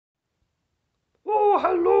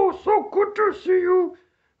hello, so good to see you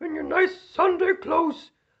in your nice Sunday clothes.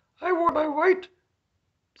 I wore my white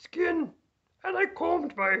skin and I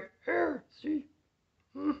combed my hair, see?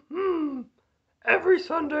 Every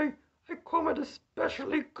Sunday I comb it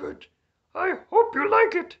especially good. I hope you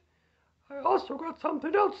like it. I also got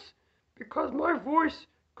something else because my voice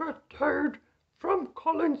got tired from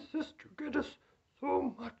calling Sister Geddes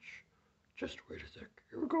so much. Just wait a sec.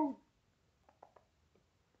 Here we go.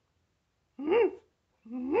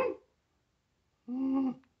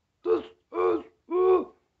 This is a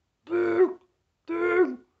big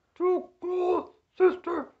thing to call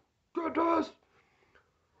Sister Geddes.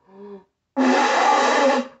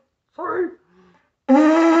 Sorry.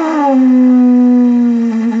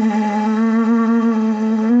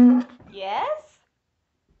 Yes?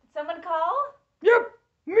 Did someone call? Yep,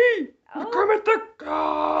 me. Oh. Kermit the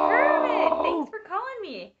Cow. Kermit, thanks for calling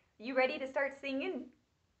me. You ready to start singing?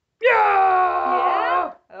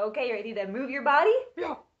 Yeah. Okay, you ready to move your body?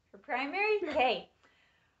 Yeah. For primary? Yeah. Okay.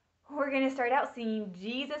 We're going to start out singing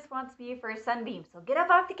Jesus Wants Me for a Sunbeam. So get up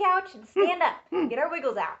off the couch and stand up. Get our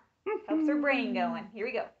wiggles out. Helps our brain going. Here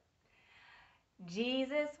we go.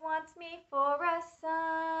 Jesus wants me for a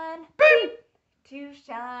sunbeam to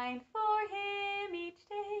shine for him each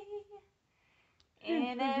day.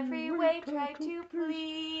 In every way try to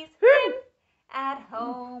please him. At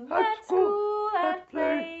home, at school, at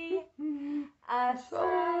play. A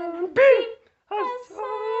sunbeam, a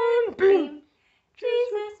sunbeam.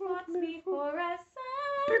 Jesus wants me for a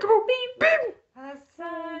sunbeam. A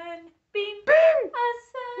sunbeam, a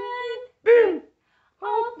sunbeam.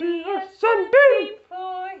 I'll be a sunbeam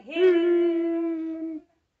for him.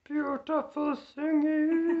 Beautiful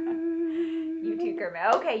singing. You too,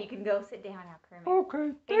 Kermit. Okay, you can go sit down now, Kermit.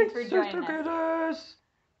 Okay, Thanks thanks for Sister joining us. Geddes.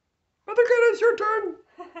 Mother Geddes, your turn.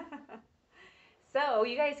 So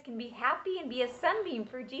you guys can be happy and be a sunbeam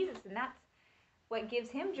for Jesus, and that's what gives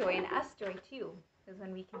him joy and us joy too, is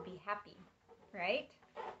when we can be happy, right?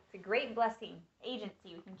 It's a great blessing,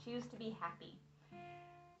 agency. We can choose to be happy.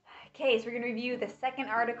 Okay, so we're going to review the second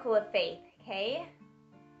article of faith, okay?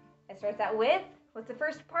 It starts out with, what's the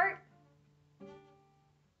first part?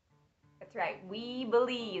 That's right, we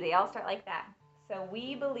believe. They all start like that. So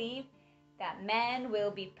we believe that men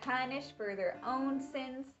will be punished for their own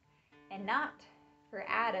sins and not for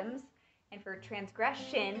Adam's, and for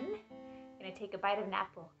transgression. I'm going to take a bite of an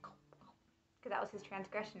apple because that was his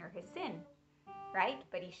transgression or his sin, right?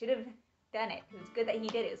 But he should have done it. It was good that he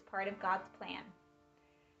did it. It was part of God's plan.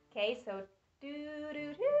 Okay, so so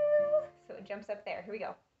it jumps up there. Here we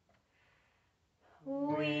go.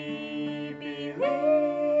 We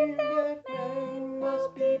believe that men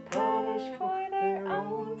must be punished for their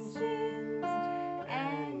own sins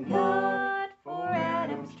and not for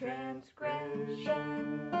Adam's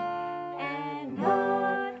transgression. And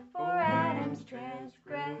not for Adam's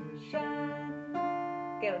transgression.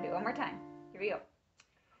 Okay, we'll do it one more time. Here we go.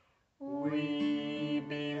 We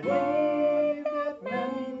believe that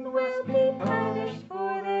men must be punished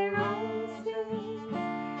for their own sins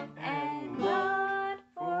and not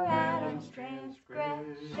for Adam's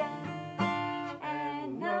transgression.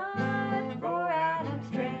 And not for Adam's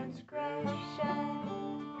transgression.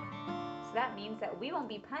 So that means that we won't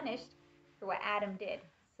be punished for what Adam did.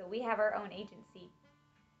 So we have our own agency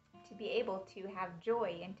to be able to have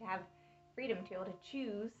joy and to have freedom to be able to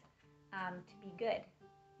choose to be good.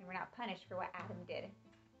 And we're not punished for what Adam did.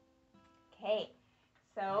 Okay,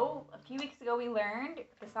 so a few weeks ago we learned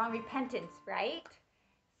the song Repentance, right?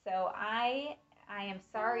 So I am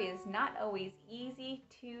sorry is not always easy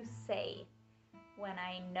to say when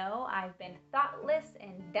I know I've been thoughtless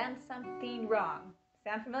and done something wrong.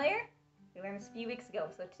 Sound familiar? We learned this a few weeks ago,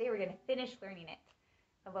 so today we're going to finish learning it,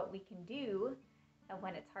 of what we can do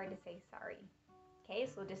when it's hard to say sorry. Okay,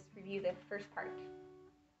 so we'll just review the first part.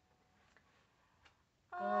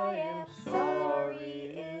 I am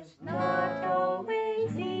sorry is not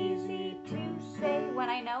always easy to say when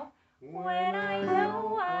I know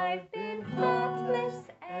I've been thoughtless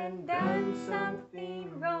and done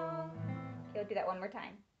something wrong. Okay, we'll do that one more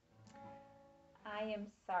time. I am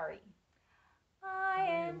sorry. I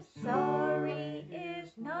am sorry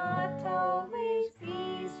is not always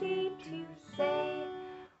easy to say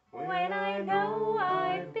when I know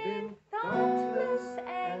I've been thoughtless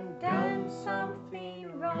and done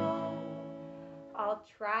something wrong. I'll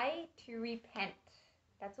try to repent.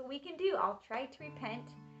 That's what we can do. I'll try to repent.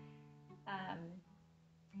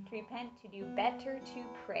 To do better, to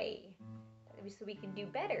pray. So we can do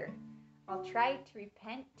better. I'll try to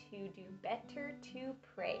repent, to do better, to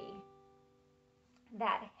pray.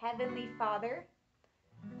 That Heavenly Father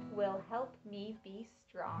will help me be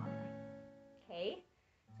strong. Okay,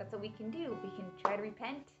 That's what we can do. We can try to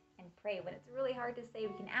repent and pray. When it's really hard to say,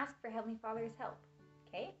 we can ask for Heavenly Father's help.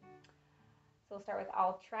 Okay? So we'll start with,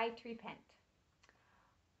 I'll try to repent.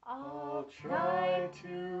 I'll try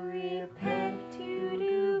to repent, to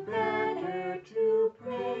do better, to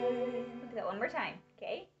pray. We'll do that one more time,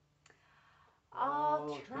 okay?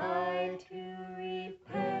 I'll try to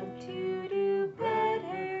repent, to do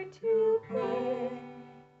better, to pray.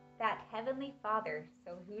 That Heavenly Father.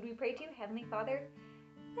 So who do we pray to? Heavenly Father?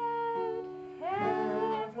 That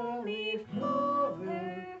Heavenly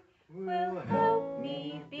Father will help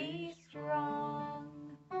me be strong.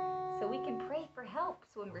 So we can pray for help.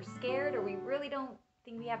 So when we're scared or we really don't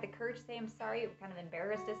think we have the courage to say I'm sorry, we're kind of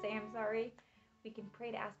embarrassed to say I'm sorry, we can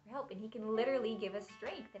pray to ask for help, and He can literally give us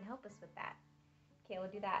strength and help us with that. Okay, we'll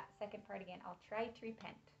do that second part again. I'll try to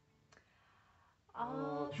repent.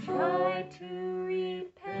 I'll try to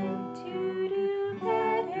repent, to do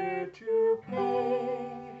better, to pray.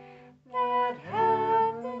 That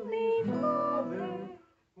Heavenly Father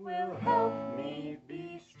will help me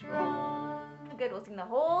be strong. Good, we'll sing the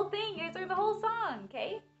whole thing. You guys learn the whole song,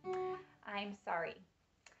 okay? I'm sorry.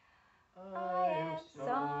 I am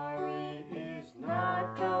sorry is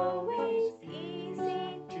not always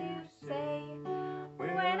easy to say.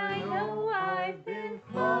 When I know I've been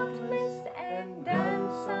faultless and done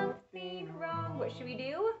something wrong. What should we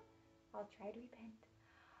do? I'll try to repent.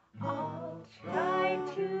 I'll try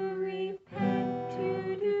to repent,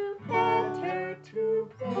 to do better, to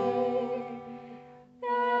pray.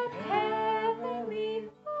 That Heavenly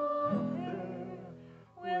Father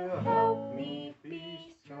will help me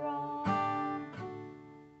be strong.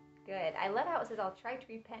 Good. I love how it says, I'll try to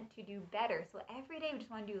repent to do better. So every day we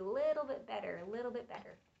just want to do a little bit better, a little bit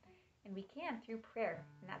better. And we can through prayer.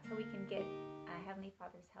 And that's how we can get Heavenly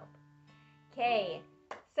Father's help. Okay.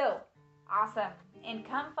 So, awesome. And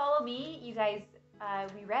come follow me. You guys,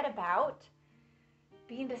 we read about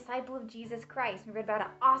being a disciple of Jesus Christ. We read about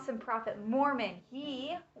an awesome prophet, Mormon.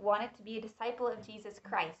 He wanted to be a disciple of Jesus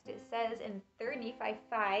Christ. It says in 3 Nephi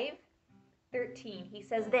 5:13, he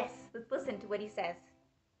says this. Let's listen to what he says.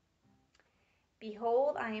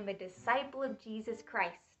 Behold, I am a disciple of Jesus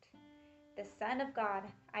Christ, the Son of God.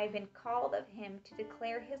 I have been called of Him to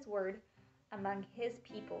declare His word among His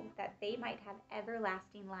people, that they might have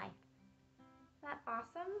everlasting life. Isn't that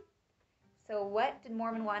awesome? So what did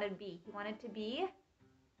Mormon want to be? He wanted to be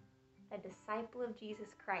a disciple of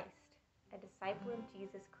Jesus Christ. A disciple of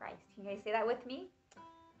Jesus Christ. Can you guys say that with me?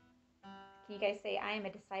 Can you guys say, I am a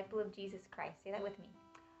disciple of Jesus Christ? Say that with me.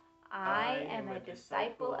 I am a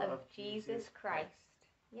disciple of Jesus Christ.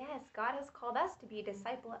 Yes, God has called us to be a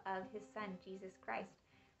disciple of His Son, Jesus Christ.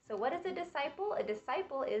 So what is a disciple? A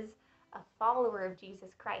disciple is a follower of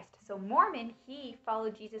Jesus Christ. So Mormon, he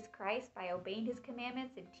followed Jesus Christ by obeying His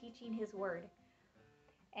commandments and teaching His word.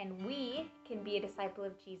 And we can be a disciple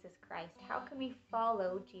of Jesus Christ. How can we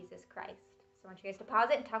follow Jesus Christ? So I want you guys to pause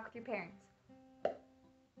it and talk with your parents.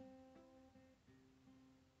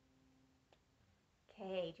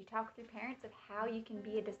 Okay, did you talk with your parents of how you can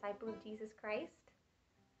be a disciple of Jesus Christ?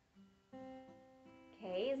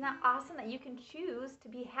 Okay, isn't that awesome that you can choose to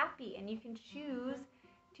be happy and you can choose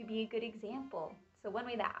to be a good example? So one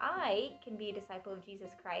way that I can be a disciple of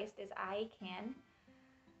Jesus Christ is I can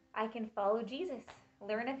follow Jesus,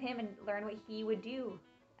 learn of Him and learn what He would do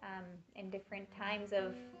in different times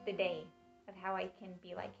of the day, of how I can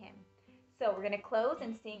be like Him. So we're going to close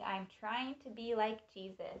and sing I'm Trying to Be Like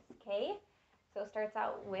Jesus, okay? So it starts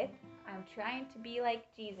out with, I'm trying to be like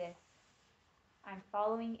Jesus. I'm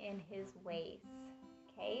following in His ways,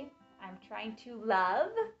 okay? I'm trying to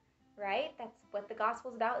love, right? That's what the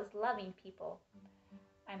gospel is about, is loving people.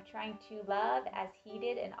 I'm trying to love as He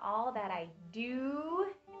did in all that I do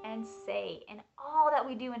and say, and all that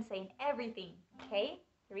we do and say, and everything, okay?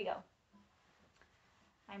 Here we go.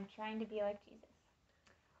 I'm trying to be like Jesus.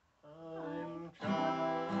 I'm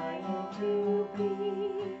trying to be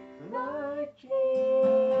like Jesus.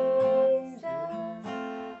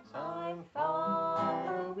 I'm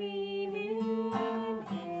following in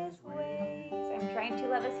His ways. I'm trying to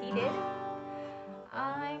love as He did.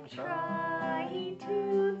 I'm trying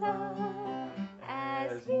to love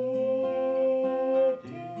as He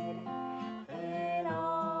did in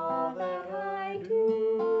all that I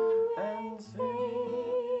do and say.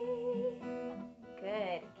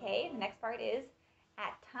 Good. Okay, the next part is,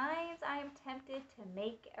 at times I am tempted to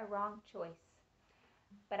make a wrong choice.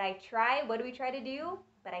 But I try, what do we try to do?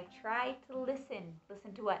 But I try to listen.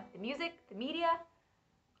 Listen to what? The music? The media?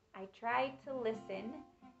 I try to listen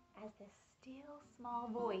as the still small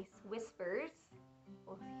voice whispers.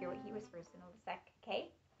 We'll hear what He whispers in a sec, okay?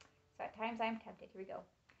 So at times I'm tempted. Here we go.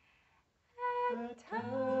 At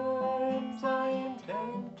times I am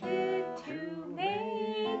tempted to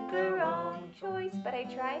make a wrong choice, but I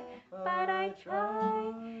try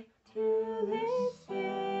to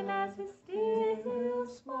listen as a still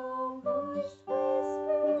small voice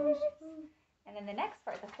whispers. And then the next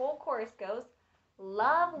part, the whole chorus goes,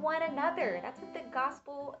 love one another. That's what the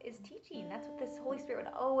gospel is teaching. That's what this Holy Spirit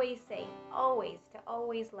would always say, always, to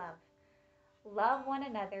always love. Love one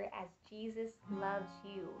another as Jesus loves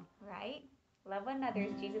you, right? Love one another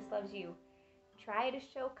as Jesus loves you. Try to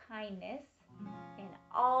show kindness in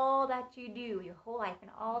all that you do, your whole life, in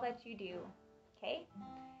all that you do, okay?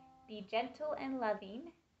 Be gentle and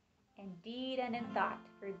loving in deed and in thought,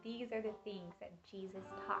 for these are the things that Jesus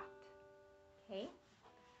taught, okay?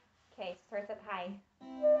 Okay, starts up high.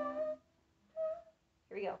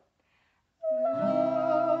 Here we go.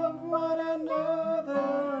 Love one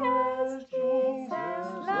another as Jesus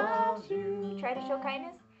loves you. Try to show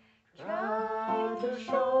kindness. Try to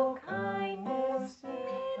show kindness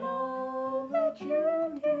in all that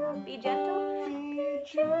you do. Be gentle. Be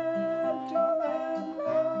gentle and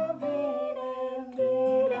loving in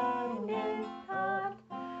deed and in thought.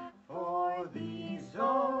 For these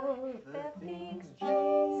are the things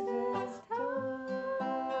Jesus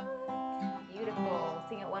taught. Beautiful.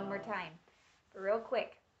 Sing it one more time. But real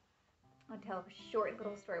quick, I'll tell a short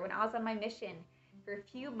little story. When I was on my mission, for a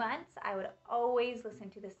few months, I would always listen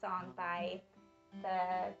to the song by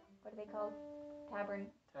the, what are they called?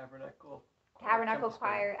 Tabernacle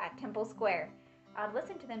Choir at Temple Square. I would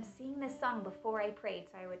listen to them sing this song before I prayed,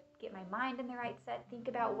 so I would get my mind in the right set, think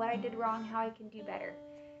about what I did wrong, how I can do better.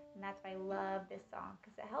 And that's why I love this song,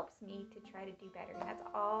 because it helps me to try to do better. And that's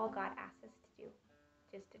all God asks us to do,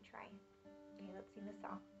 just to try. Okay, let's sing the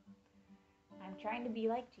song. I'm trying to be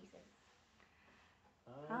like Jesus.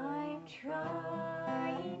 I'm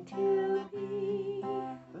trying to be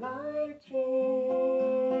like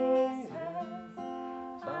Jesus.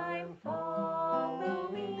 I'm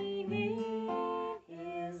following in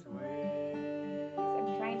His ways.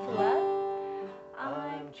 I'm trying to love.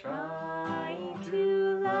 I'm trying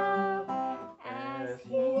to love as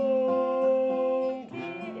He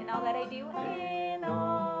did In all that I do. in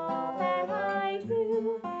all that I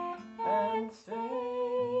do and say.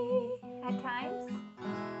 At times.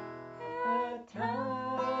 At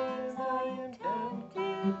times I am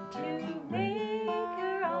tempted to make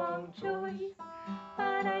a wrong choice,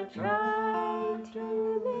 but I try to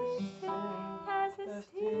listen as a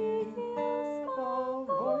still small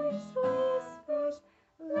voice whispers,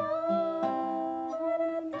 love one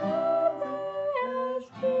another as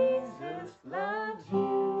Jesus loves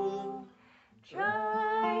you.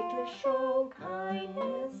 Try to show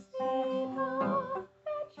kindness in all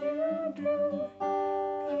that you do.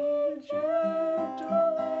 Be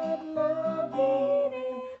gentle and loving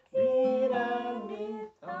in deed and in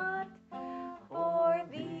thought, for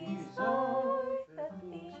these are the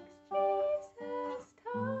things Jesus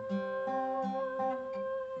taught.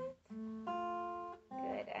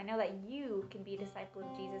 Good. I know that you can be a disciple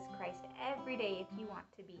of Jesus Christ every day if you want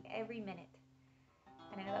to be, every minute.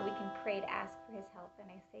 And I know that we can pray to ask for His help. And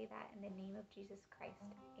I say that in the name of Jesus Christ.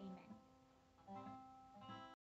 Amen.